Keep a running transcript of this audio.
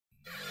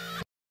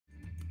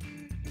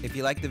If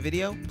you like the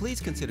video,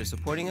 please consider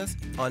supporting us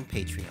on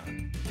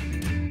Patreon.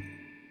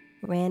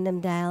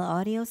 Random dial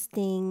audio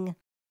sting.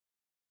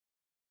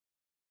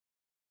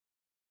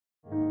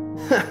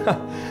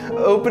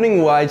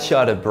 Opening wide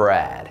shot of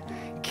Brad.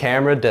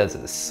 Camera does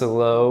a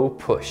slow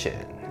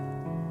push-in.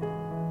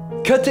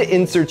 Cut to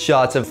insert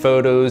shots of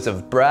photos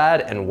of Brad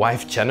and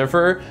wife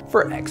Jennifer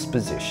for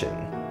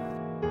exposition.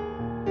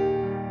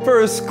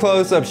 First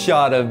close-up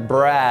shot of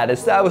Brad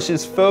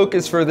establishes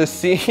focus for the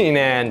scene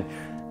and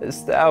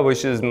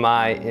establishes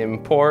my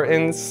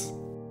importance.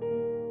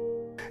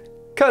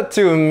 Cut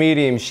to a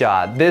medium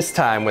shot, this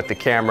time with the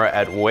camera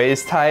at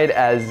waist height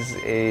as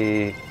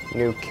a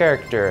new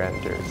character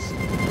enters.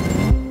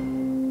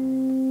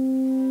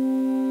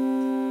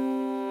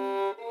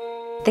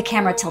 The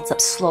camera tilts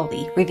up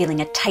slowly, revealing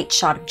a tight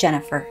shot of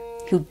Jennifer,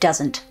 who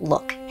doesn't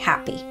look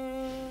happy.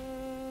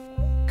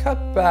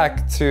 Cut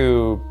back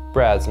to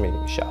Brad's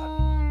medium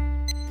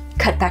shot.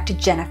 Cut back to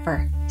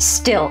Jennifer,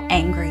 still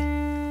angry,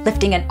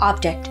 lifting an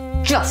object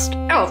just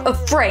out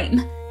of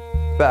frame.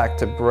 Back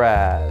to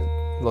Brad,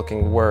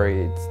 looking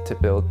worried to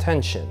build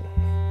tension.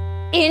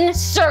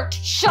 Insert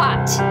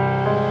shot!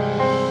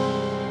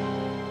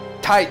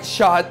 Tight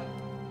shot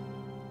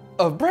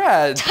of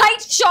Brad.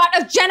 Tight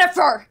shot of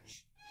Jennifer!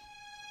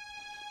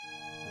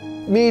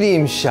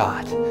 Medium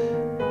shot.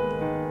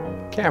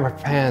 Camera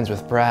pans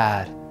with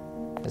Brad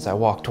as I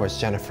walk towards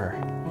Jennifer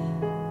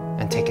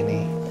and take a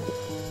knee.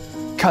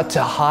 Cut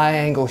to high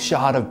angle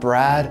shot of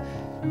Brad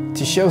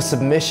to show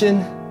submission.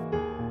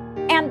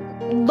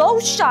 And low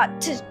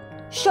shot to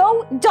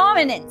show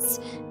dominance.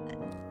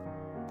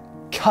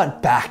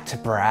 Cut back to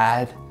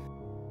Brad.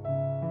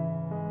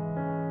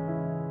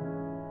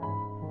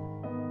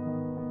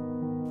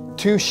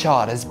 Two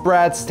shot as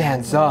Brad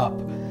stands up.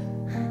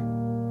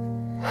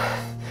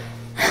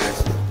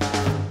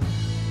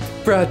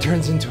 Brad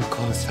turns into a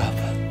close-up.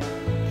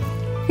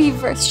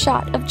 Reverse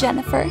shot of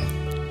Jennifer.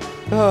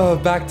 Oh,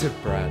 back to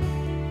Brad.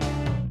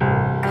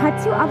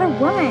 Cut to other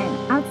woman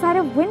outside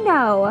of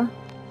window.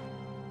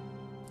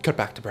 Cut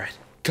back to Brad.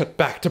 Cut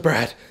back to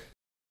Brad.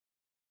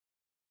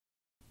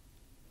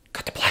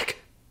 Cut to black.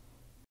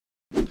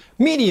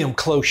 Medium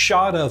close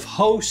shot of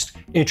host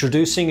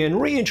introducing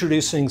and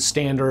reintroducing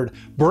standard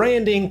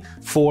branding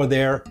for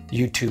their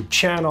YouTube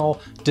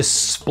channel.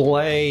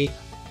 Display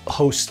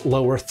host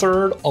lower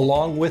third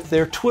along with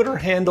their Twitter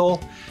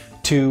handle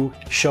to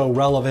show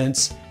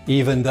relevance,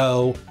 even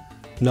though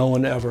no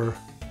one ever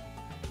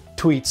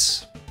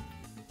tweets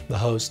the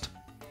host.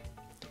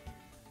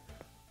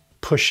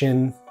 Push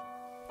in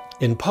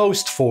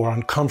post for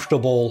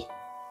uncomfortable.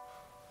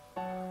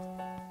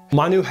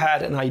 Manu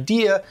had an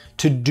idea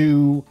to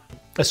do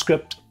a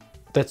script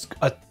that's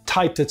a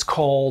type that's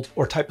called,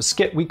 or type of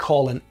skit we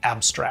call an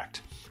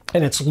abstract.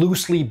 And it's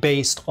loosely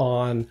based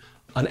on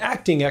an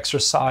acting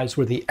exercise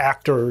where the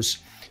actors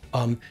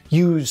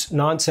use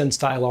nonsense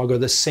dialogue or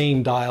the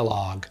same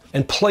dialogue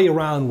and play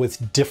around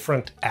with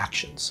different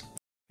actions.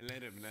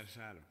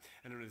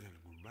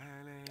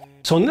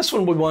 So in this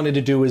one, what we wanted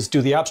to do is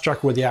do the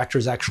abstract where the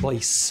actors actually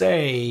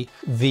say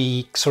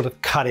the sort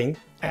of cutting,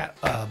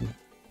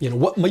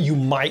 what you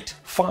might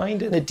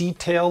find in a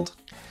detailed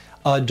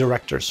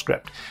director's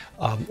script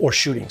or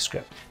shooting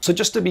script. So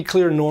just to be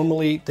clear,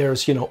 normally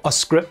there's a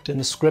script, and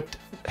the script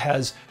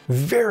has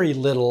very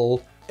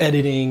little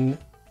editing,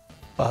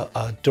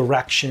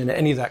 direction,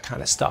 any of that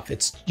kind of stuff.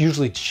 It's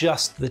usually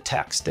just the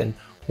text and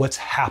what's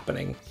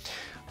happening.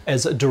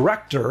 As a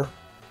director,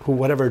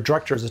 whatever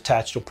director is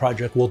attached to a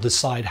project will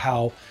decide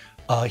how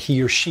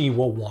he or she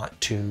will want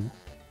to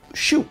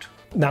shoot.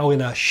 Now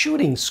in a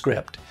shooting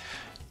script,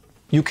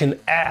 you can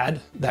add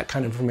that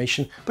kind of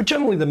information, but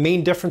generally the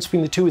main difference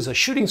between the two is a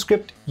shooting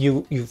script,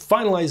 you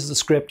finalize the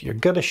script, you're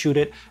gonna shoot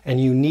it, and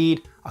you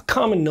need a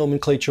common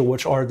nomenclature,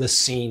 which are the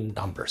scene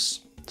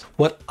numbers.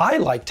 What I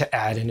like to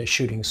add in a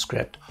shooting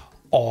script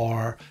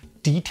are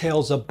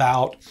details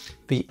about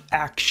the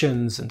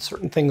actions and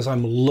certain things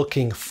I'm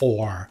looking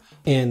for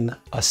in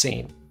a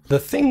scene. The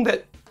thing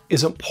that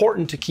is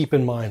important to keep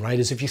in mind, right,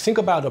 is if you think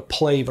about a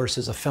play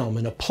versus a film.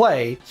 In a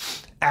play,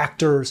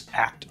 actors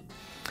act.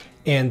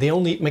 And the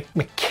only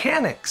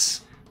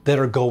mechanics that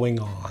are going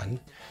on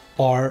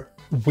are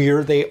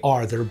where they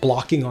are. They're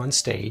blocking on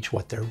stage,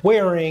 what they're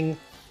wearing,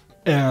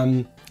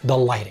 and the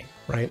lighting,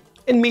 right?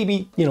 And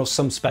maybe,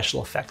 some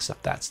special effects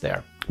if that's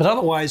there. But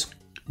otherwise,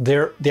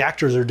 the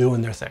actors are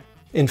doing their thing.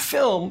 In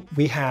film,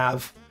 we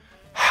have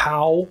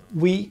how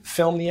we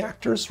film the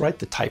actors, right?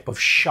 The type of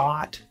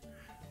shot,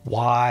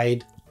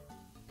 wide,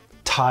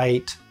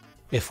 tight,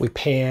 if we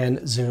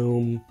pan,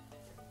 zoom,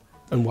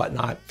 and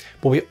whatnot.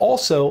 But we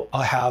also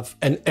have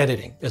an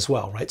editing as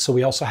well, right? So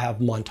we also have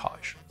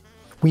montage.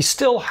 We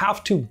still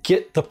have to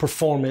get the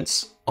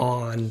performance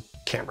on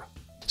camera.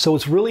 So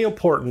it's really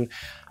important,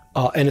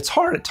 and it's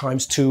hard at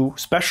times to,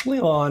 especially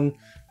on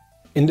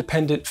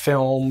independent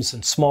films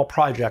and small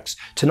projects,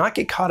 to not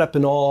get caught up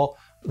in all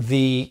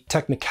the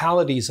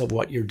technicalities of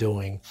what you're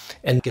doing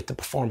and get the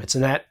performance.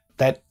 And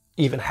that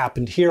even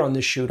happened here on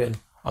this shoot, and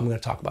I'm going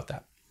to talk about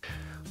that.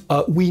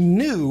 We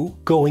knew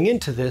going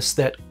into this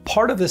that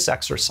part of this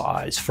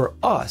exercise for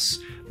us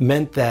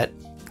meant that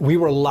we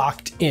were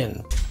locked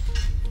in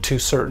to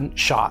certain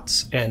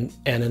shots and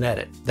an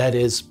edit. That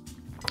is,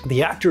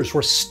 the actors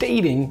were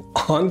stating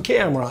on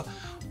camera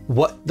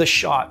what the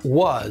shot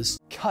was.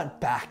 Cut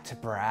back to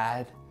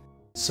Brad.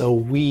 So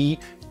we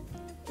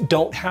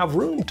don't have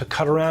room to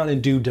cut around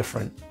and do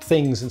different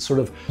things and sort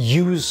of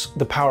use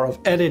the power of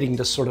editing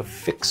to sort of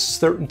fix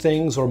certain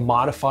things or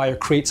modify or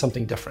create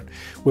something different.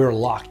 We're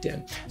locked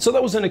in. So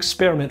that was an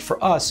experiment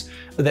for us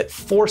that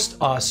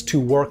forced us to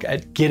work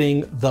at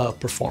getting the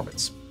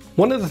performance.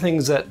 One of the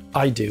things that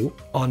I do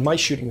on my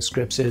shooting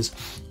scripts is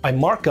I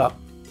mark up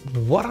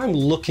what I'm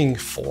looking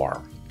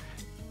for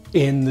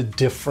in the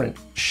different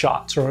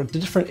shots or the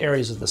different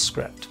areas of the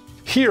script.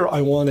 Here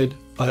I wanted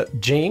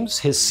James,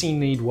 his scene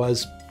need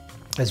was,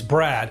 as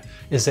Brad,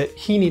 is that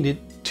he needed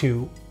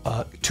to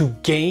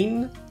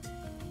gain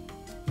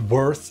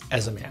worth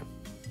as a man.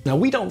 Now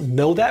we don't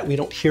know that, we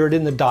don't hear it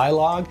in the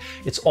dialogue,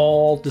 it's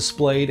all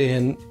displayed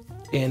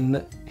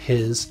in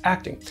his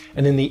acting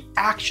and in the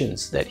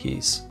actions that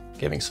he's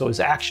giving. So his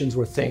actions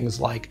were things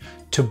like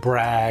to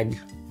brag,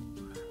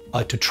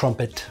 to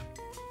trumpet,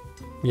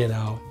 you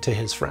know, to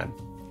his friend.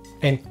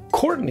 And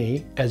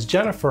Courtney, as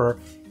Jennifer,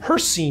 her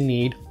scene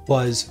need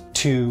was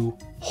to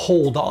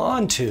hold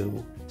on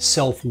to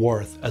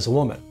self-worth as a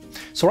woman.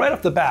 So right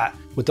off the bat,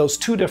 with those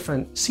two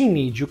different scene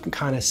needs, you can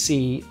kind of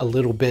see a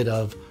little bit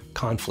of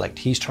conflict.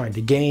 He's trying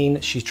to gain,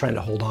 she's trying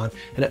to hold on,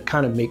 and it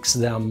kind of makes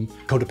them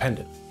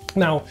codependent.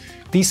 Now,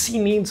 these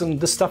scene needs and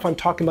the stuff I'm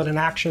talking about in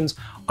actions,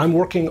 I'm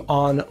working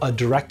on a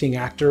directing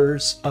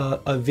actors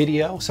a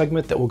video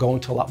segment that will go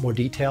into a lot more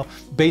detail.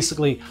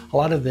 Basically, a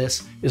lot of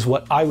this is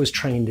what I was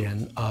trained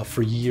in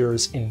for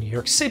years in New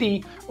York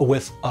City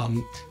with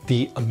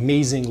the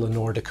amazing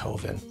Lenore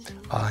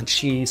DeKoven.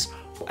 She's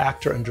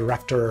actor and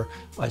director.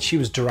 She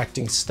was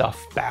directing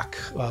stuff back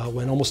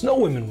when almost no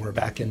women were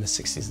back in the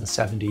 60s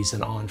and 70s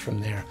and on from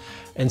there.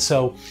 And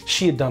so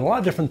she had done a lot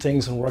of different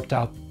things and worked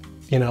out,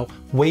 you know,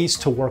 ways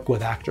to work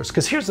with actors.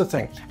 Because here's the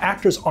thing,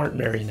 actors aren't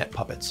marionette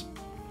puppets.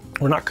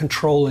 We're not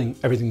controlling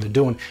everything they're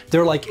doing.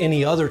 They're like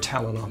any other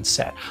talent on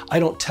set. I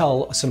don't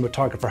tell a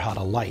cinematographer how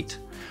to light.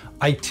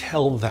 I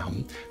tell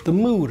them the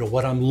mood or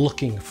what I'm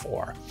looking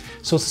for.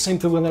 So it's the same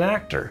thing with an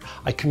actor.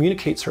 I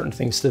communicate certain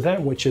things to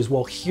them, which is,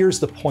 well, here's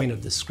the point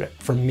of the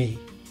script for me.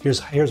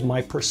 Here's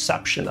my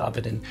perception of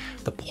it and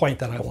the point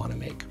that I want to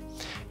make.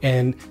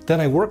 And then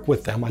I work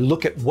with them. I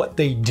look at what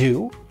they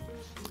do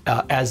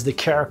as the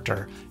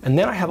character. And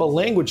then I have a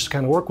language to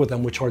kind of work with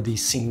them, which are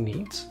these scene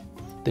needs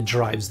that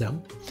drives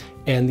them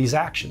and these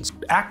actions.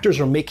 Actors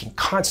are making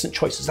constant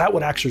choices. That's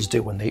what actors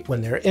do when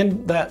they're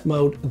in that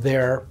mode.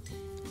 They're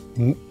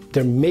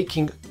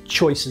making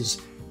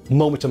choices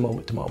moment to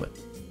moment to moment.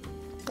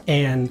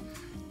 And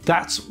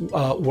that's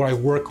where I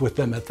work with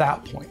them at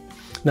that point.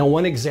 Now,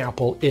 one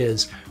example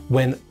is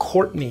when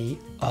Courtney,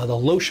 the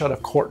low shot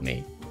of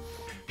Courtney,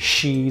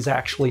 she's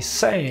actually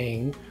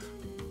saying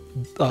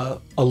a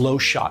low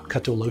shot,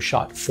 cut to a low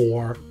shot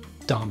for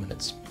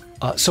dominance.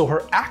 So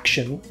her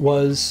action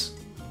was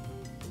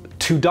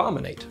to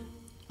dominate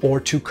or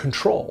to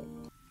control.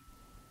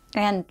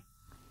 And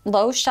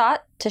low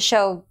shot to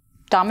show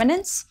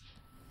dominance?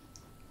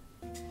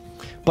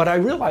 But I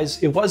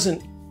realized it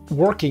wasn't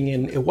working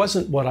and it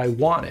wasn't what I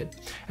wanted.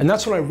 And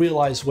that's when I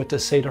realized what to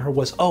say to her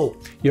was, oh,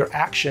 your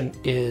action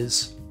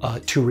is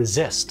to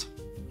resist,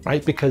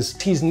 right? Because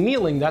he's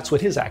kneeling, that's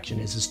what his action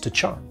is to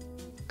charm.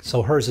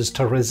 So hers is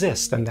to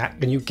resist,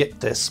 and you get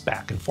this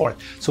back and forth.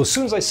 So as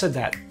soon as I said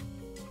that,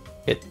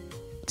 it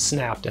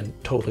snapped and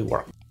totally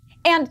worked.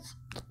 And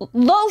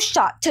low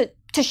shot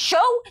to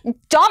show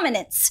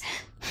dominance.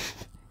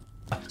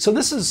 So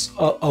this is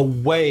a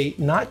way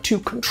not to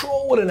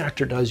control what an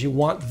actor does. You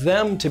want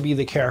them to be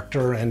the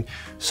character and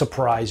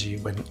surprise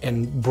you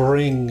and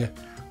bring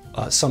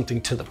something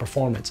to the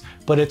performance.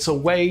 But it's a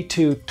way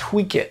to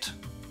tweak it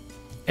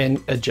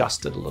and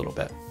adjust it a little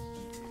bit.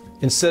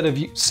 Instead of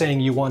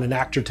saying you want an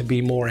actor to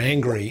be more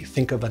angry,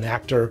 think of an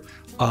actor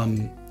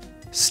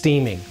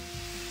steaming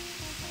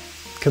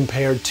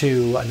compared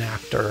to an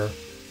actor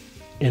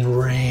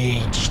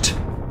enraged.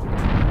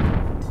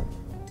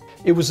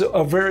 It was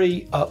a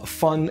very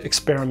fun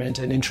experiment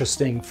and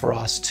interesting for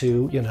us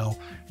to, you know,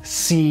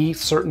 see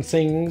certain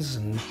things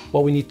and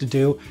what we need to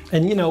do.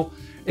 And, you know,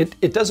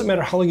 it doesn't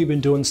matter how long you've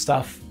been doing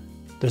stuff,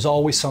 there's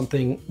always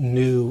something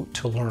new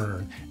to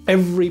learn.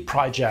 Every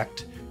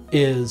project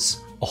is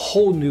a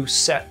whole new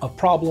set of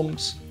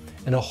problems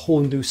and a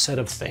whole new set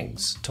of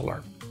things to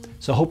learn.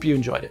 So I hope you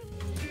enjoyed it.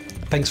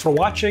 Thanks for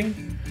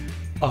watching.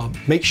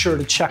 Make sure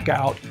to check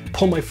out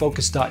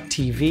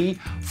pullmyfocus.tv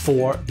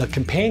for the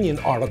companion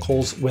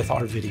articles with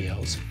our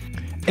videos.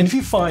 And if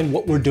you find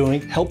what we're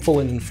doing helpful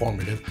and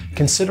informative,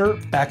 consider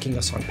backing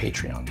us on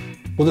Patreon.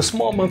 With a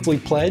small monthly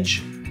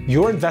pledge,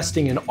 you're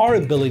investing in our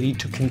ability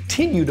to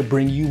continue to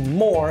bring you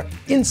more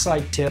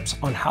inside tips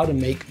on how to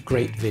make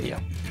great video.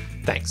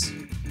 Thanks.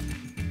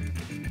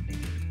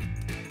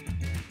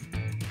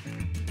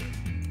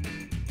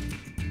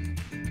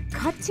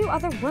 Cut to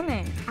other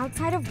women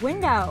outside of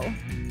window.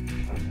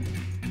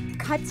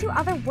 Cut to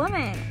other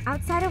woman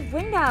outside of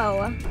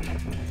window.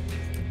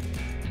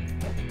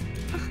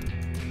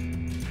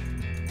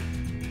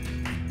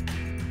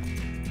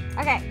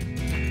 Okay.